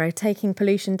our hero, taking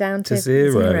pollution down to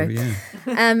zero.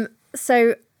 Yeah.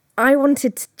 So I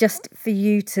wanted just for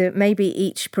you to maybe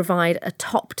each provide a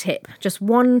top tip, just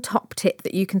one top tip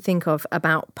that you can think of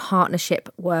about partnership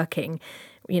working.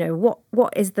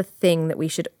 What is the thing that we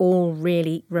should all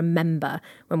really remember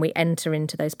when we enter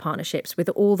into those partnerships with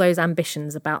all those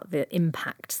ambitions about the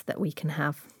impacts that we can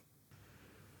have?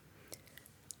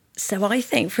 So I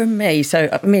think from me,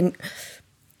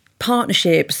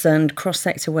 partnerships and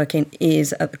cross-sector working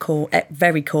is at the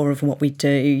very core of what we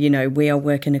do. We are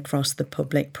working across the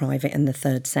public, private and the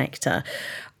third sector.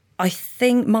 I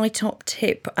think my top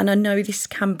tip, and I know this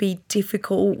can be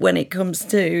difficult when it comes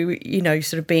to,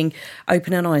 sort of being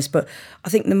open and honest, but I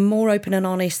think the more open and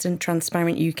honest and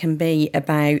transparent you can be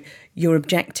about your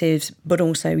objectives, but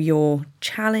also your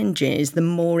challenges, the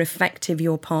more effective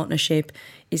your partnership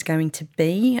is going to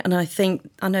be. And I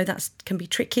know that can be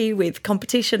tricky with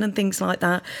competition and things like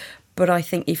that, but I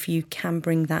think if you can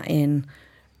bring that in,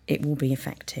 it will be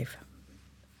effective.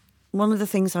 One of the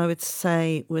things I would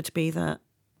say would be that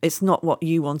it's not what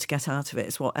you want to get out of it,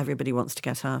 it's what everybody wants to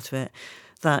get out of it.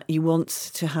 That you want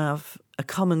to have a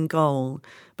common goal,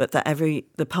 but that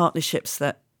the partnerships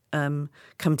that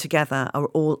come together are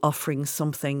all offering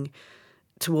something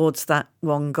towards that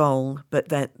one goal, but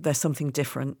they're something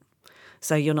different.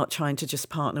 So you're not trying to just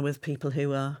partner with people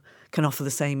who can offer the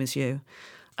same as you.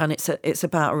 And it's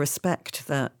about a respect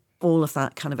that all of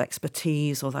that kind of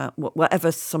expertise, or that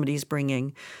whatever somebody's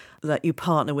bringing, that you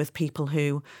partner with people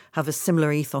who have a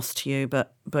similar ethos to you,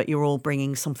 but you're all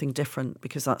bringing something different,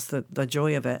 because that's the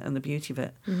joy of it and the beauty of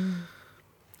it.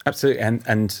 Absolutely.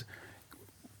 And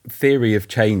theory of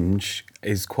change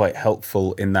is quite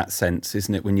helpful in that sense,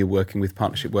 isn't it, when you're working with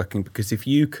partnership working? Because if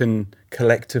you can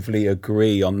collectively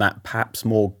agree on that perhaps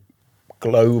more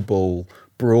global,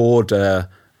 broader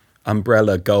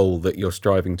umbrella goal that you're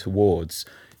striving towards,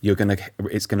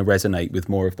 it's going to resonate with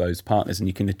more of those partners, and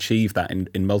you can achieve that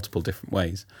in multiple different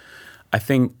ways. I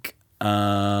think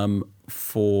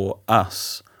for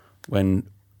us, when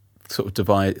sort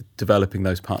of developing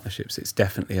those partnerships, it's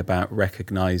definitely about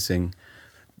recognising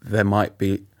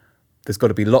there's got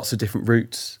to be lots of different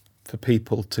routes for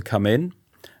people to come in,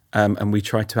 and we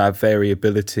try to have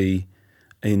variability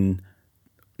in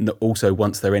also,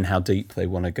 once they're in, how deep they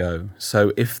want to go.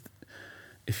 So if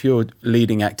you're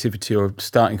leading activity or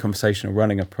starting conversation or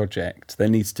running a project, there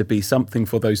needs to be something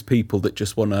for those people that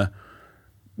just want to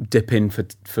dip in for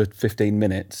 15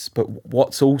 minutes. But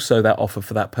what's also that offer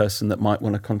for that person that might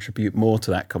want to contribute more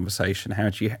to that conversation? How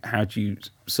do you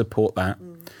support that?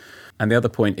 And the other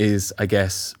point is, I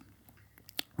guess,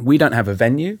 we don't have a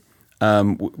venue.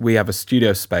 We have a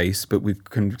studio space, but we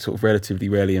can sort of relatively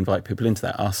rarely invite people into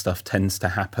that. Our stuff tends to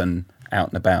happen out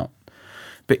and about.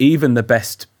 But even the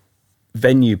best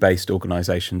venue-based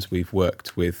organisations we've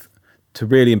worked with to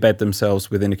really embed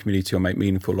themselves within a community or make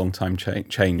meaningful long-time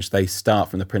change, they start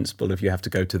from the principle of you have to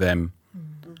go to them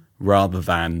rather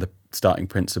than the starting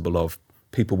principle of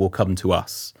people will come to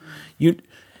us.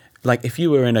 Like if you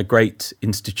were in a great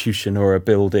institution or a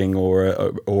building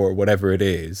or whatever it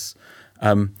is,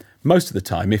 most of the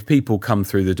time, if people come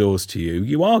through the doors to you,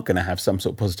 you are going to have some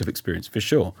sort of positive experience for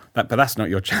sure. But that's not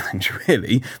your challenge,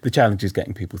 really. The challenge is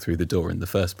getting people through the door in the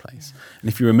first place. And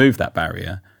if you remove that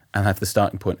barrier and have the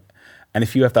starting point, and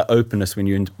if you have that openness when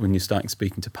you're starting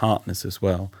speaking to partners as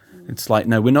well, it's like,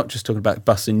 no, we're not just talking about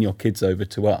busing your kids over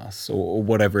to us or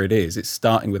whatever it is. It's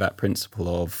starting with that principle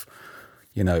of,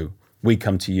 we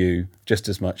come to you just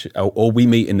as much, or we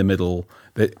meet in the middle.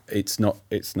 That it's not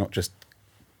just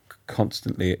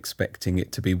constantly expecting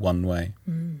it to be one way.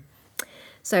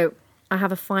 So I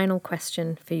have a final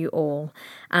question for you all,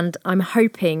 and I'm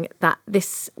hoping that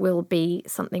this will be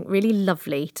something really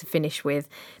lovely to finish with,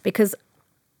 because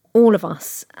all of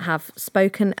us have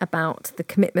spoken about the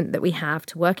commitment that we have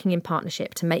to working in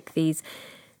partnership to make these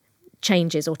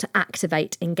changes or to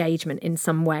activate engagement in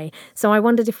some way. So I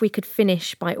wondered if we could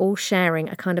finish by all sharing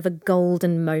a kind of a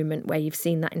golden moment where you've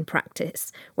seen that in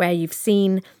practice, where you've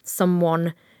seen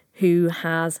someone who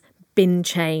has been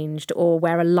changed or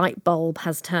where a light bulb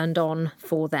has turned on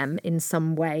for them in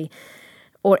some way.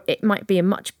 Or it might be a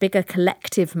much bigger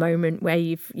collective moment where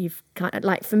you've kind of,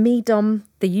 like for me, Dom,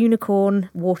 the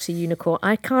water unicorn,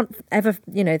 I can't ever,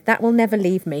 that will never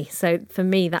leave me. So for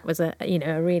me, that was a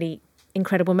really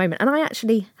incredible moment. And I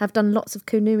actually have done lots of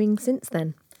canoeing since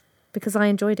then because I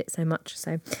enjoyed it so much.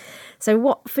 So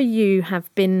what for you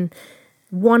have been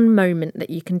one moment that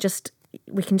we can just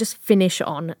finish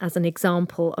on as an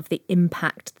example of the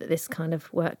impact that this kind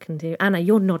of work can do? Anna,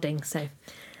 you're nodding, so...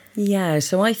 Yeah,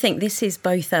 so I think this is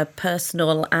both a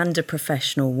personal and a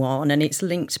professional one, and it's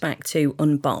linked back to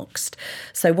Unboxed.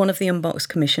 So one of the Unboxed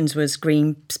commissions was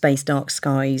Green Space Dark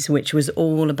Skies, which was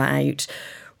all about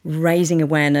raising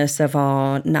awareness of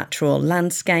our natural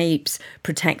landscapes,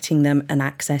 protecting them and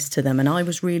access to them. And I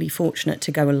was really fortunate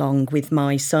to go along with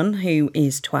my son, who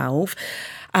is 12.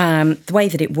 The way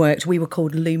that it worked, we were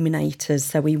called Luminators.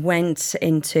 So we went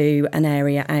into an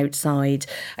area outside.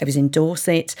 I was in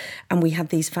Dorset, and we had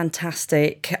these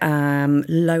fantastic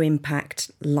low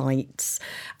impact lights.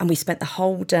 And we spent the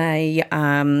whole day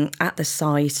at the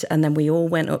site, and then we all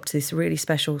went up to this really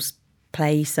special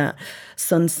place at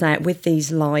sunset with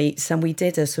these lights, and we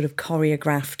did a sort of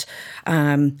choreographed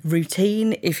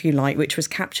routine, if you like, which was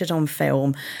captured on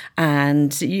film,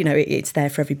 and it's there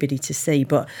for everybody to see.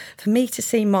 But for me to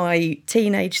see my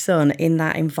teenage son in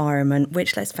that environment,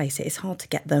 which, let's face it, it's hard to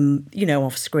get them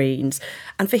off screens,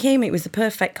 and for him it was the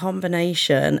perfect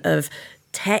combination of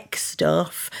tech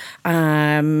stuff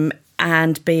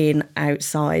and being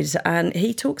outside. And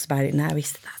he talks about it now. He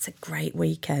said, that's a great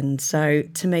weekend. So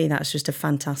to me, that's just a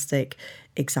fantastic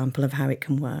example of how it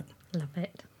can work. Love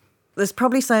it. There's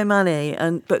probably so many,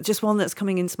 but just one that's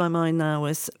coming into my mind now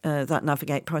was that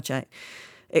Navigate project.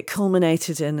 It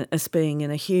culminated in us being in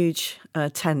a huge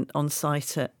tent on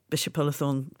site at Bishop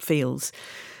Ullathorne Fields,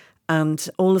 and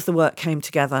all of the work came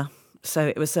together.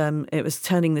 So it was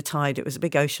turning the tide. It was a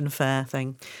big ocean fair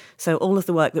thing. So all of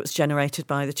the work that was generated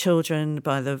by the children,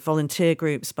 by the volunteer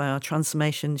groups, by our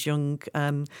Transformations Young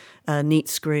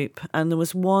NEETS group, and there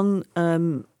was one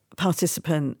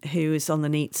participant who is on the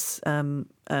NEETS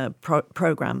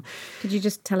programme. Could you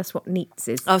just tell us what NEETS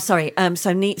is? Oh, sorry.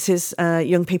 So NEETS is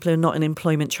young people who are not in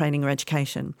employment, training or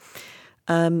education.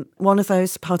 One of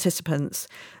those participants,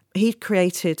 he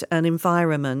created an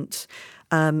environment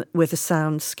with a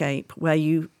soundscape where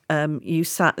you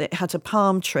sat. It had a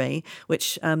palm tree,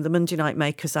 which the Monday Night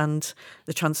Makers and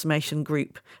the Transformation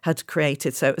Group had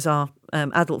created. So it was our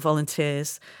adult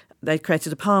volunteers. They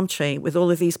created a palm tree with all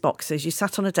of these boxes. You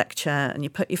sat on a deck chair and you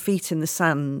put your feet in the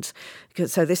sand.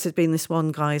 So this had been this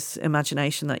one guy's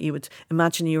imagination, that you would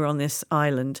imagine you were on this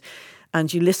island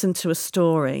and you listened to a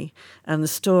story. And the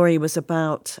story was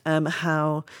about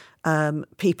how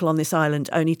people on this island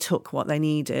only took what they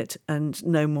needed and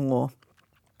no more.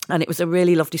 And it was a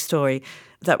really lovely story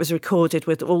that was recorded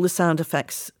with all the sound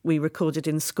effects we recorded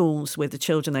in schools with the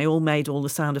children. They all made all the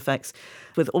sound effects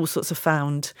with all sorts of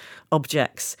found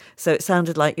objects. So it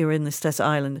sounded like you were in this desert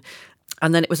island.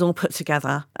 And then it was all put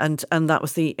together, and that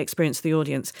was the experience of the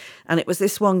audience. And it was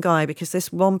this one guy, because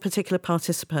this one particular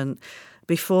participant,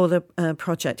 before the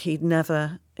project,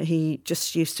 he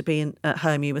just used to be at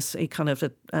home. He kind of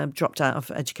dropped out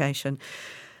of education.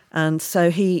 And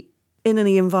so in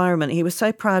the environment, he was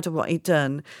so proud of what he'd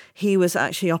done. He was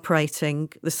actually operating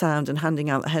the sound and handing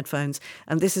out the headphones.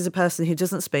 And this is a person who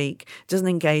doesn't speak, doesn't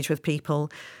engage with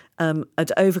people.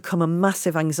 had overcome a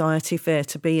massive anxiety fear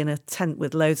to be in a tent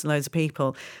with loads and loads of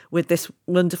people with this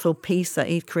wonderful piece that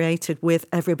he'd created with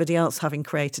everybody else having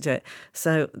created it.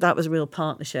 So that was a real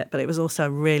partnership, but it was also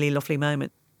a really lovely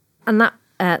moment. And that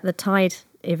the Tide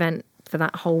event for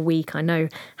that whole week, I know,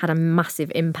 had a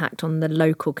massive impact on the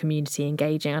local community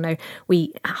engaging. I know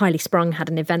we, Highly Sprung, had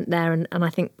an event there, and I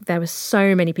think there were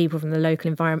so many people from the local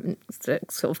environment,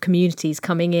 sort of communities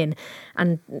coming in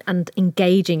and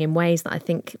engaging in ways that I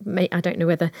think, I don't know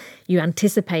whether you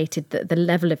anticipated that the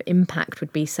level of impact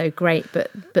would be so great,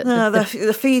 but no,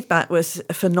 the feedback was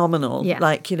phenomenal. Yeah.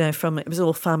 Like, it was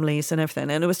all families and everything.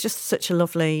 And it was just such a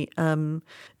lovely,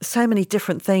 so many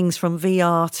different things, from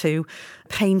VR to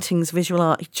paintings, visual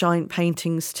art, giant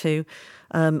paintings, to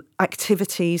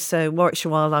activities. So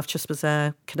Warwickshire Wildlife just was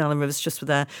there, Canal and Rivers just were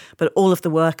there, but all of the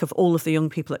work of all of the young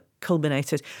people that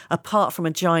culminated, apart from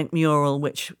a giant mural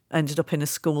which ended up in a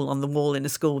school, on the wall in a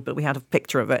school, but we had a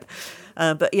picture of it.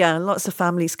 But yeah, lots of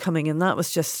families coming, and that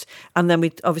was just, and then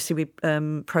we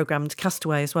programmed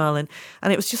Castaway as well, and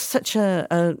it was just such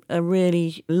a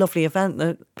really lovely event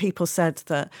that people said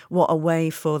that what a way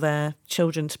for their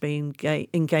children to be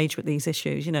engaged with these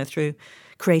issues, through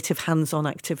creative hands-on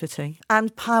activity,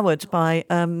 and powered by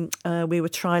we were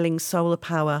trialling solar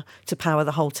power to power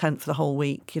the whole tent for the whole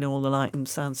week, all the light and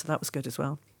sound, so that was good as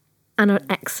well. And an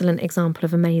excellent example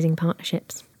of amazing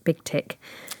partnerships. Big tick.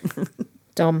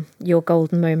 Dom, your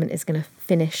golden moment is going to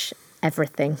finish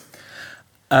everything.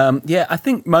 I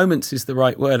think moments is the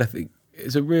right word. I think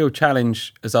it's a real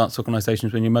challenge as arts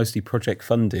organisations when you're mostly project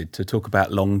funded to talk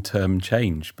about long-term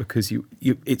change, because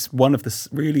it's one of the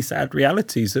really sad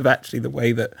realities of actually the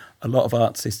way that a lot of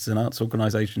artists and arts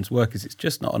organisations work, is it's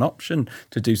just not an option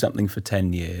to do something for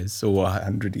 10 years or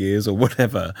 100 years or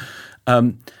whatever.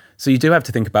 So you do have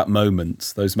to think about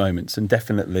those moments, and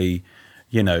definitely,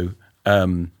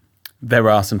 there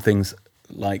are some things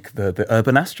like the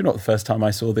Urban Astronaut. The first time I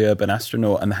saw the Urban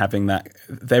Astronaut, and having that,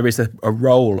 there is a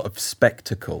role of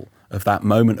spectacle, of that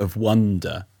moment of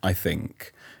wonder, I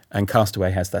think. And Castaway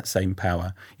has that same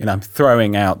power. I'm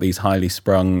throwing out these highly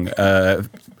sprung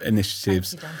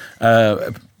initiatives.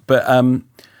 But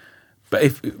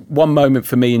if one moment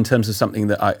for me in terms of something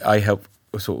that I helped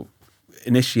sort of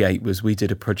initiate was, we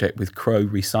did a project with Crow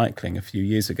Recycling a few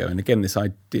years ago. And again, this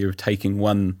idea of taking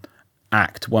one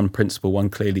act, one principle, one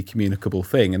clearly communicable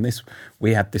thing. And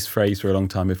we had this phrase for a long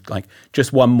time of like,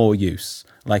 just one more use.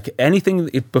 Like anything,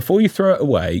 before you throw it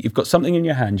away, you've got something in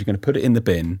your hand, you're going to put it in the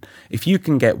bin. If you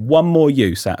can get one more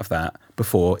use out of that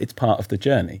before, it's part of the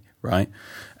journey, right?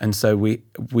 And so we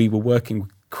were working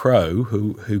with Crow,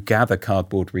 who gather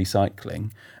cardboard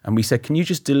recycling, and we said, can you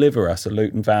just deliver us a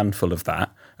Luton van full of that,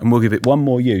 and we'll give it one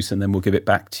more use, and then we'll give it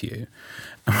back to you.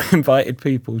 And we invited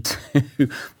people to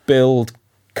build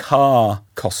car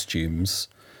costumes.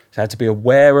 So it had to be a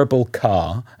wearable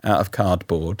car out of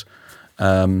cardboard.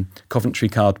 Coventry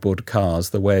Cardboard Cars,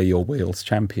 the Wear Your Wheels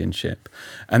Championship.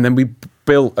 And then we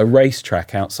built a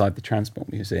racetrack outside the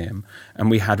Transport Museum, and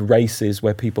we had races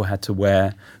where people had to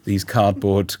wear these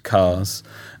cardboard cars,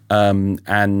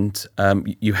 and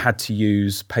you had to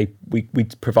use paper. We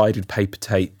provided paper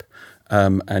tape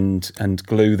and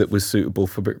glue that was suitable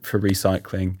for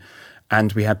recycling.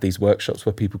 And we had these workshops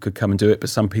where people could come and do it, but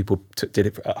some people did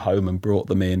it at home and brought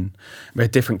them in. We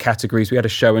had different categories. We had a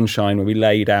show and shine where we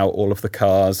laid out all of the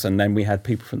cars, and then we had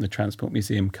people from the Transport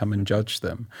Museum come and judge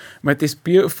them. We had this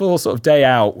beautiful sort of day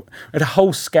out. We had a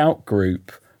whole scout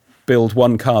group build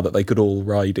one car that they could all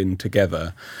ride in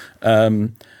together.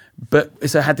 But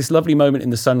so I had this lovely moment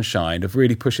in the sunshine of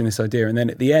really pushing this idea. And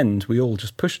then at the end, we all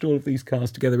just pushed all of these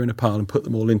cars together in a pile and put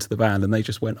them all into the van, and they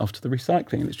just went off to the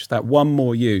recycling. And it's just that one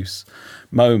more use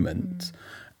moment.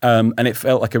 And it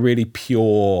felt like a really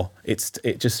pure,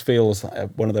 it just feels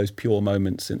like one of those pure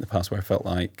moments in the past where I felt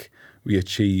like we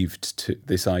achieved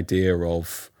this idea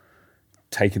of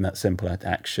taking that simple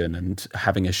action and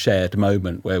having a shared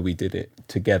moment where we did it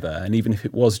together. And even if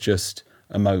it was just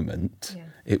a moment,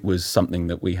 it was something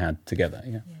that we had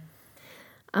together.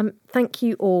 Thank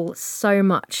you all so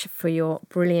much for your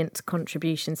brilliant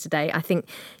contributions today. I think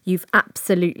you've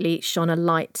absolutely shone a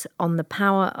light on the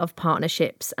power of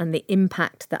partnerships and the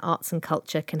impact that arts and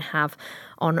culture can have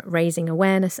on raising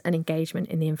awareness and engagement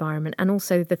in the environment, and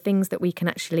also the things that we can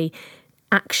actually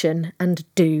action and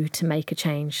do to make a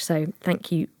change. So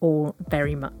thank you all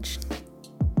very much.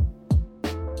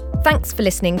 Thanks for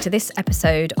listening to this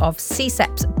episode of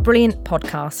CSEP's brilliant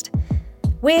podcast.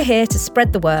 We're here to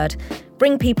spread the word,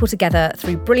 bring people together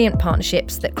through brilliant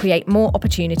partnerships that create more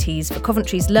opportunities for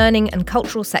Coventry's learning and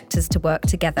cultural sectors to work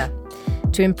together.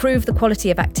 to improve the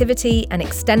quality of activity and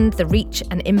extend the reach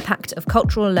and impact of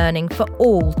cultural learning for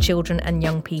all children and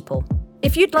young people.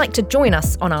 If you'd like to join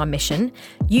us on our mission,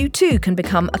 you too can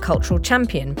become a cultural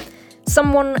champion,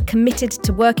 someone committed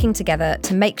to working together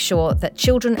to make sure that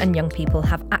children and young people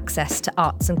have access to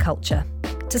arts and culture.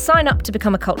 To sign up to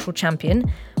become a cultural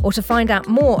champion, or to find out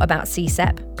more about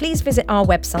CSEP, please visit our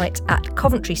website at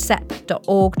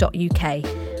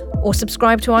coventrysep.org.uk, or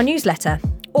subscribe to our newsletter,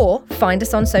 or find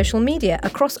us on social media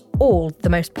across all the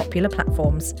most popular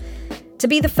platforms. To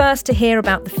be the first to hear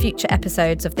about the future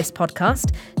episodes of this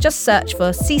podcast, just search for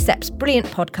CSEP's Brilliant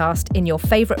Podcast in your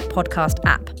favourite podcast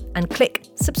app and click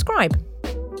subscribe.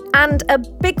 And a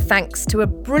big thanks to a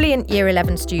brilliant Year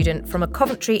 11 student from a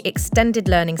Coventry Extended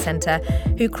Learning Centre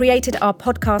who created our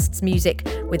podcast's music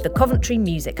with the Coventry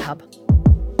Music Hub.